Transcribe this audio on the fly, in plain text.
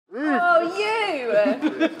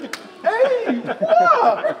Hey!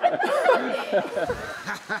 What?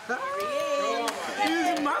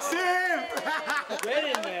 He's massive! Get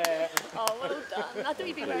in there. Oh, well done. I thought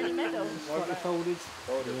you'd be wearing a medal. Folded.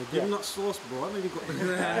 Give him that sauce, bro. I know you've got the...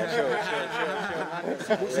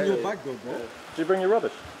 Sure. What's in your bag, though, bro? Did you bring your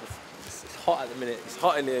rubbish? It's hot at the minute. It's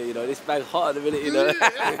hot in here, you know. This bag's hot at the minute, you know.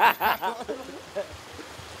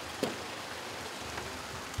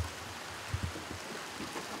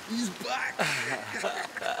 He's back!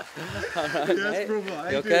 Alright, yes,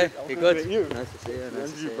 brother. You okay? You good? You. Nice to see you.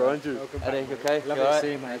 Nice to see you. Bro, Andrew. Eddie, you okay? Lovely to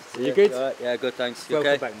see you, mate. You good? Right? Yeah, good, thanks. You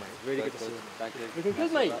Welcome okay? back, mate. Really good to see you. Thank you. Looking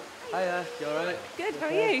good, mate. Hiya, you alright? Good, how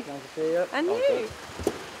are you? Nice to see you. And Oh, you? good.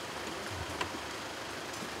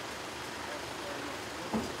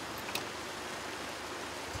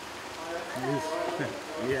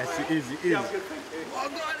 Yes, it is. It is. Well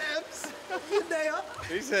done, Ebbs. Good day, huh?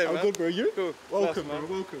 He's here, I'm man. good, bro. You? Cool. Welcome, Nice, bro.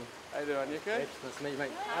 Welcome. How you doing? You okay? Nice to meet you,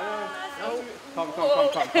 mate.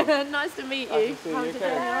 Come. Nice to meet you. Nice to see you. How's You it okay?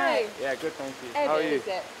 going? Alright. Yeah, good, thank you. Eddie, How are you? is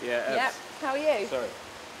it? Yeah, Yep. Ebbs. How are you? Sorry.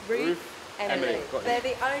 Ruth, Emily. Emily, got you. They're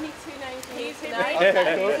the only two names we need to know.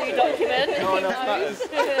 Yeah, Two document. No one else matters.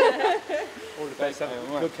 All the best.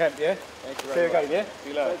 Yeah, Good camp, yeah? Thank you See very you much. again, yeah? See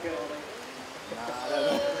you later.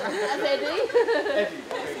 That's Eddie.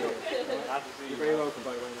 You're very welcome,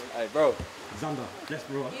 by the way, mate. Hey, bro. Xander. Yes,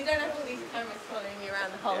 bro. You don't have all these cameras following you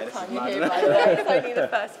around the whole Yeah, this time is you're mad, here, isn't by the way. It's only the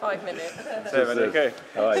first 5 minutes. Hey, man, okay?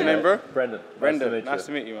 How are What's you? your name, bro? Brendan. Brendan. Nice to meet Nice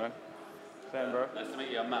to meet you, man. Same, bro. Nice to meet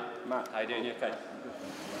you, I'm Matt. Matt. How you doing? You okay?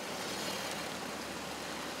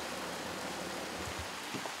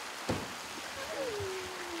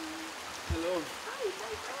 Hello. Hi,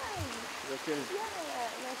 okay. Yeah,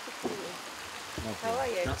 nice to see you. Nothing. How are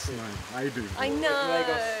you? That's mine. How you doing? I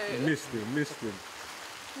know. Missed him. Missed him.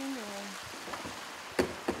 I know.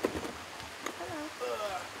 Hello.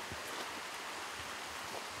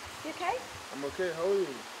 You okay? I'm okay. How are you?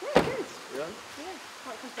 Yeah, good. Yeah? Yeah,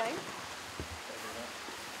 can't complain.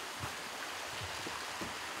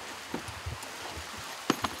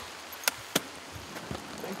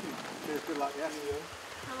 Thank you. Cheers. Good luck, yeah?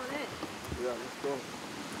 Come on in. Yeah, let's go.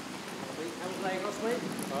 How was Lagos, mate?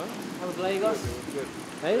 Huh? How was Lagos? Good.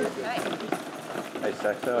 Hey? Hey, Hey,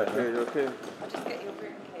 Saka. Okay, you okay? I'll just get your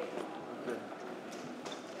room key. Okay.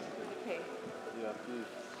 Key. Yeah, please.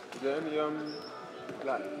 Is there any,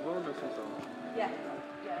 like, bonus or something? Yeah.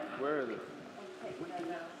 Yeah. Where is it?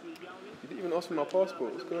 You didn't even ask for my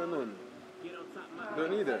passport. What's going on? You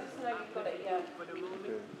don't need it? No, you've got it, yeah.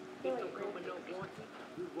 Okay.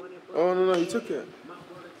 Oh, no, he took it.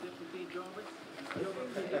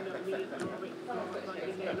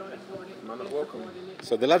 Man, not welcome.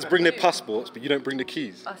 So the lads bring their passports, but you don't bring the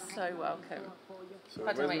keys. Are so welcome. So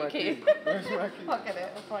I don't know where's your my key. key? Where's my key? I'll get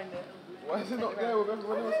it, I'll find it. Why is it not there with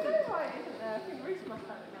everyone else's? Why isn't there? I think Ruth must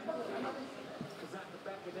have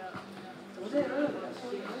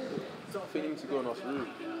I think you need to go and ask Ruth.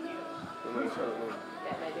 I don't know.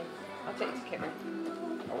 Yeah, maybe. I'll take you to kit room.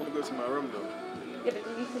 I want to go to my room though. Yeah, but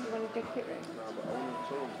you said you wanted to go to kit room. Nah, but I want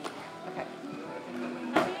to change. Okay.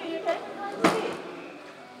 You okay?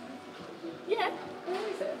 Yeah. Where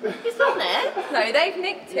is it? It's not there. No, they've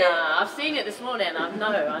nicked it. Nah, I've seen it this morning. I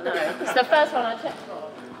know. It's the first one I checked for.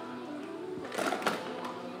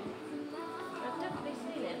 I've definitely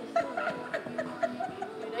seen it this morning.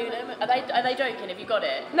 Are they joking? Have you got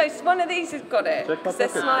it? No, one of these has got it. Check my Because they're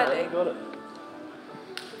pocket. smiling. Got it.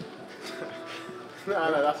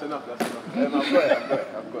 No, that's enough. I've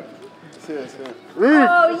got it. Serious.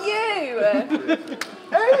 Oh, you!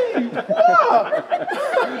 Hey! What?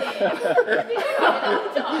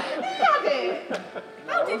 Had it!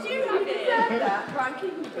 How did you have it? That? Right, I'm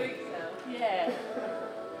keeping the boots now. Yeah.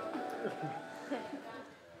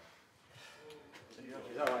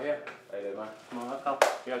 Is that right, yeah? Hey there, man. Come on, pal.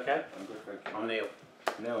 You okay? I'm good, thank you. I'm Neil.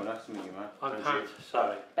 Neil, nice to meet you, man. I'm Pat.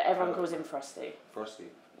 Sorry. But everyone calls him Frosty.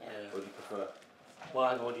 Frosty. Yeah. What do you prefer?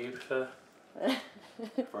 Why? What do you prefer?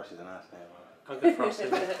 Frosty's a nice name, man. I'll go Frosty.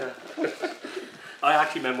 I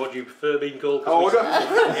actually meant what do you prefer being called. Oh,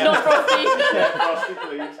 Not Frosty. Frosty,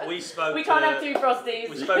 please. We spoke. We can't have two Frosties.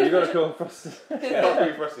 We spoke. You got to call him Frosty. Not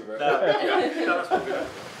be Frosty, bro. No, that's what we got.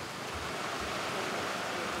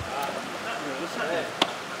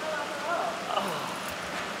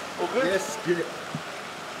 All good? Yes, get it.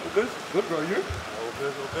 All good? Good, bro. You? All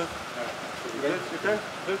good. You good? You okay?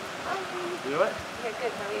 Good? You alright? Yeah,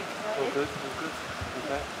 good. How are you? All good?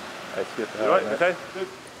 Okay. It's good to You have alright? you, mate. Okay? Good.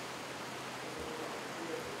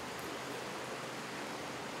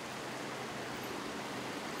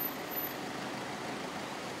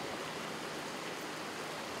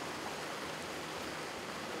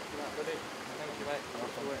 Thank you, mate.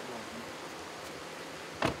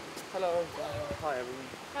 Hello. Hi everyone.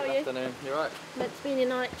 How are Good you? afternoon. You alright? Meant to be in your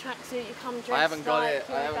night tracksuit, you come dressed I haven't got like it.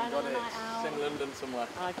 you're I haven't going got on a it. night out. It's in London somewhere.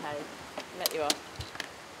 Okay, let you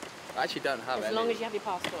off. I actually don't have it. As long as you have your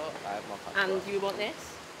passport. I have my passport. And you want this?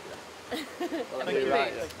 Well, Have you got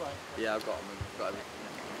right, your boots? yeah, I've got them. Got everything.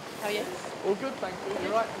 How are you? All good, thank you. You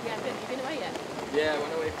alright? Yeah, good. You been away yet? Yeah, I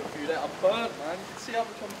went away for a few days. I'm burnt, man. You can see how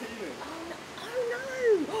much I'm feeling.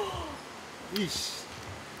 Oh no! Yeesh.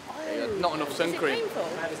 Yeah, not enough sun Is it cream. painful?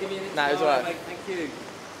 No, it's alright. Thank you.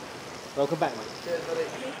 Welcome back, mate. Cheers, buddy.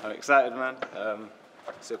 I'm excited, man.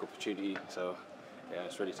 Sick opportunity, so yeah,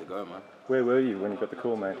 it's ready to go, man. Where were you when you got the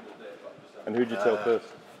call, mate? And who'd you tell first?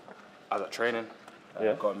 I was at training.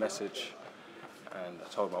 Yeah. Got a message, and I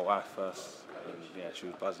told my wife first, and yeah, she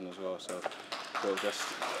was buzzing as well. So it was just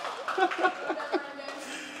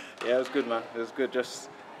yeah, it was good, man. It was good. Just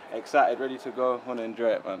excited, ready to go. Want to enjoy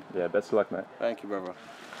it, man. Yeah, best of luck, mate. Thank you, brother.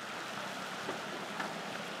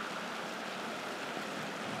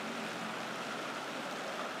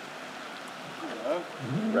 Hello.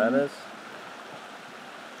 Ranners.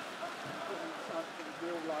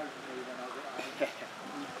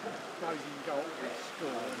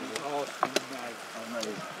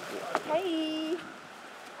 Hey.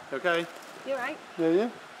 Okay. You alright? Yeah, yeah.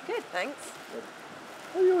 Good, thanks.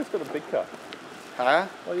 Oh, you always got a big car. Huh?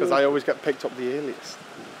 Well, Because you- I always get picked up the earliest.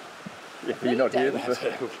 Yeah, but you're not here. don't. So.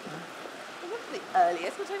 Well, what's the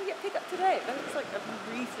earliest? What time do you get picked up today? It looks like a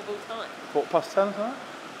reasonable time. 10:15, isn't it?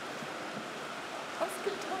 That's a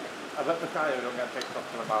good time. I bet the guy don't get picked up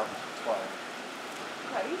till about 12.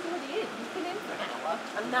 No, he's already in. He's been in for an hour,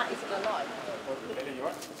 and that isn't a lie.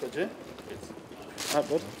 Did you? Right,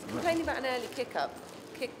 bud. Complaining about an early kick-up.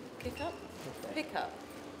 Kick-up? Pick-up.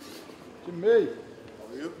 Jimmy.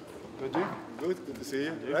 How are you? Good, you? Good. Good to see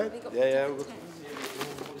you. Right? Yeah, we're good.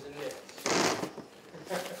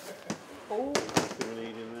 Oh,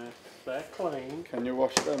 They're clean. Can you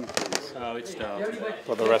wash them, please? Oh, it's dark.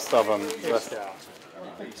 For the rest of them. It's dark.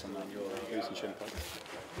 Losing chin pad.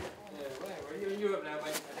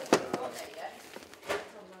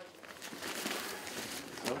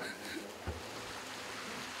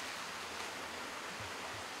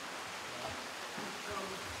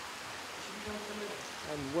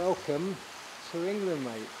 And welcome to England,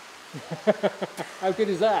 mate. How good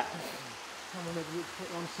is that? Come on, maybe put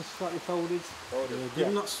on some slightly folded. Give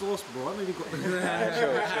him that sauce, bro. I nearly got the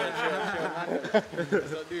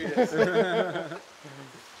Let's not do this.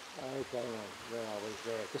 Okay, mate. Where are we?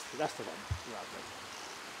 There. That's the one. Lovely.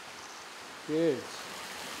 Good.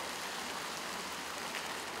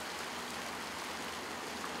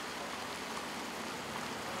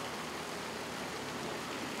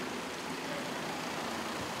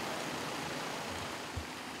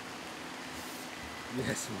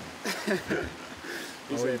 Yes, man.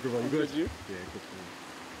 How are you, everyone? Good? Yeah, good.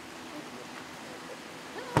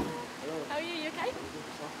 How are you? You okay?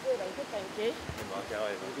 Good, I'm good, thank you.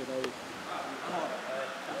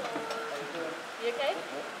 You okay?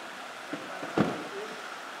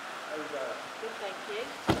 Good, thank you.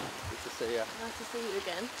 Good to see you. Nice to see you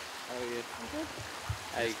again. How are you? I'm good.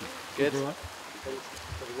 Hey, good? All right.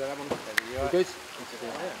 You Good?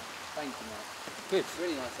 Thank you, mate. Good.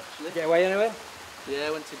 Really nice, actually. Get away anywhere?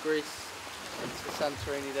 Yeah, went to Greece, went to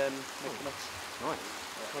Santorini then, Mykonos. Nice.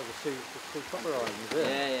 Oh, the two proper islands there.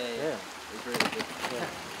 Yeah. It was really good. Yeah.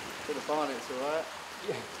 Bit of fun, it's alright.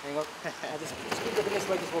 Yeah. Hang on. Just keep looking this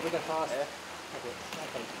way just while we go past. Yeah. Okay.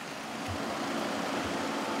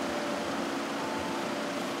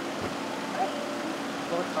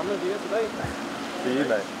 What camera do you have today? For you,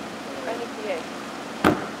 mate. only for you.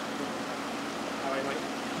 How are you, mate?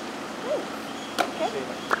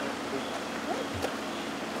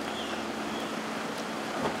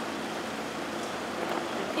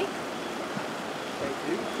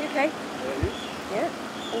 You okay? Yeah,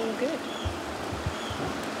 all good.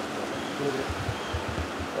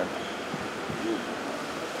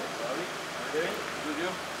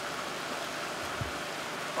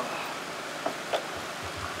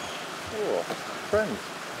 Oh, friends.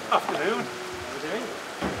 Afternoon. How are you doing?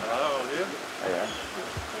 Hello, how are you? Yeah.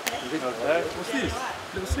 Okay. What's this?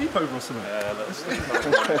 Little sleepover or something? Yeah.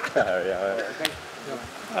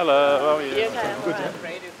 Hello, how are you? You okay? I'm alright.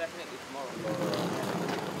 Definitely tomorrow.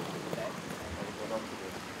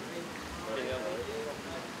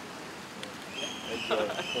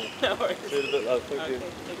 No worries. See you in a bit, lad. Thank you.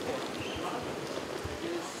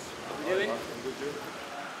 How are you?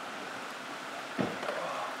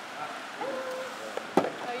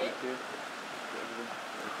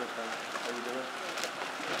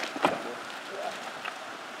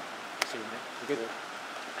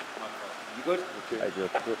 You good? Hey, good.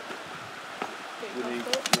 Really?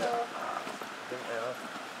 passports Yeah. or- I think they are.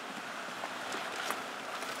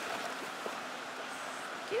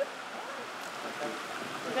 Cute.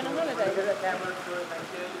 You've been on holiday?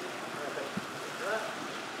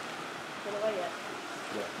 Been away yet?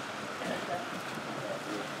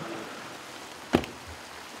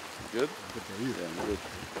 Good? Good for you. Yeah, I'm good.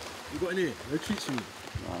 You got any? No treats for me.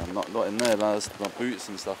 Not in there, man. That's my boots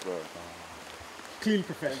and stuff, bro. Clean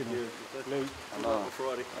professional. Luke. Hello.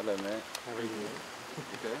 Friday. Hello, mate. How are you?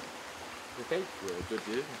 Okay? Okay. Yeah, good,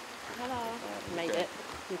 you? Hello. Made okay. it.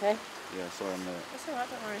 You okay? Yeah, sorry I'm late. That's alright,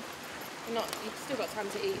 don't worry. You've still got time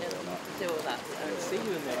to eat and do all that. So. I see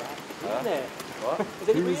you in there. Huh? In there. What? Is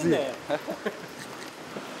anybody in there?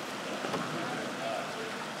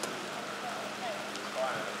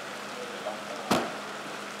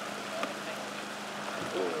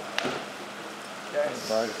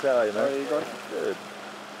 Nice to tell you, How are you guys? Good.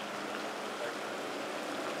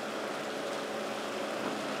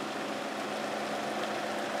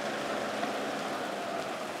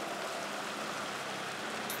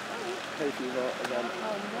 Hay fever again.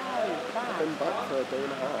 Oh no, I've bad. been back for a day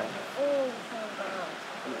and a half, Oh, so bad.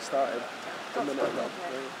 and it started the minute I got Okay.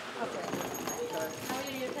 through. Okay. How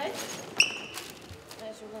are you okay?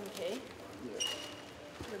 There's your room key.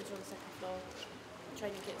 Yeah. Room's on the second floor.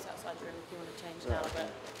 Training kit's outside your room if you want to change now, but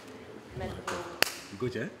medical You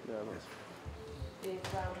good, yeah? Yeah, that's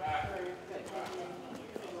is round through. Get changing.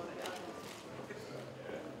 If you want to get up.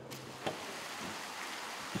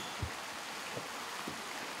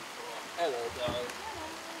 Hello, darling.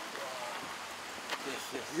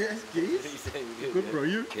 Yes, geez. Good, bro.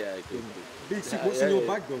 You? Yeah, good. Big sick. What's in your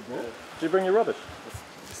bag, though, bro? Do you bring your rubbish?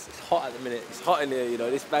 It's hot at the minute. It's hot in here, you know.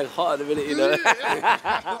 This bag's hot at the minute, you know.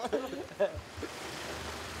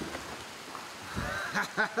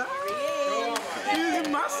 He's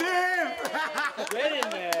massive! Get in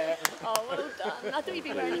there. Oh, well done. I thought you'd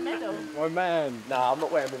be wearing a medal. My man. Nah, I'm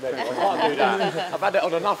not wearing my medal. I can't do that. I've had it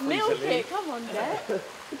on enough Milk recently. it, come on, Jack.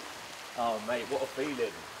 Oh, mate, what a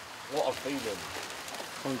feeling. What a feeling.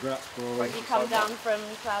 Congrats, bro. Have you come down from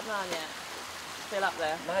Cloud9 yet? Still up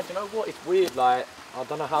there? Man, do you know what? It's weird, like, I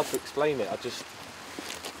don't know how to explain it. I just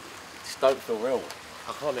don't feel real.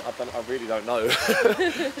 I really don't know.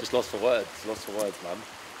 Just lost for words, man.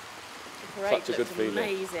 The parade Such a good looks feeling.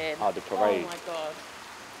 amazing. Oh, the parade. Oh my god.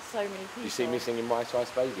 So many people. You see me singing Rice,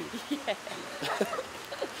 Rice Baby? Yeah.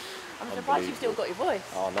 I'm surprised you've still got your voice.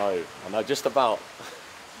 Oh, I know, just about.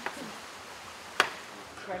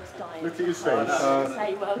 Greg's dying. Look at his face.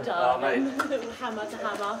 Say well done. Hammer to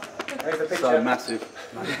hammer. So massive.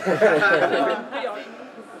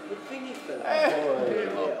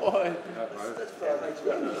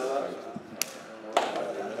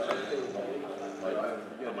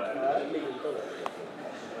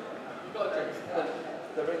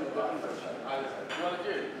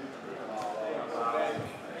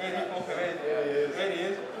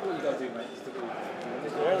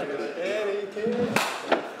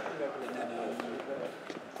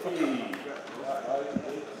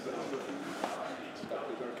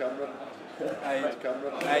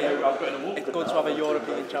 It's good to have a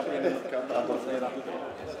European champion in the camera. I'm going to say that.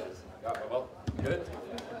 Well, good.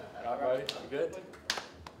 Right, bro, you good?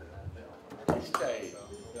 Stay.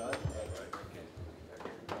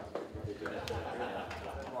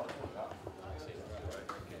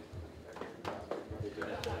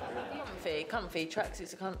 Comfy.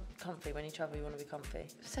 Tracksuits are comfy. When you travel, you want to be comfy.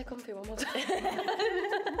 Say comfy one more time.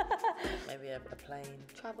 Maybe a plane.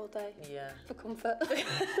 Travel day. Yeah. For comfort.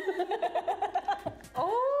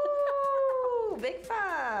 Oh, big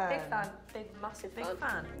fan. Big fan. Big, massive Big fan.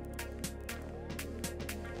 fan.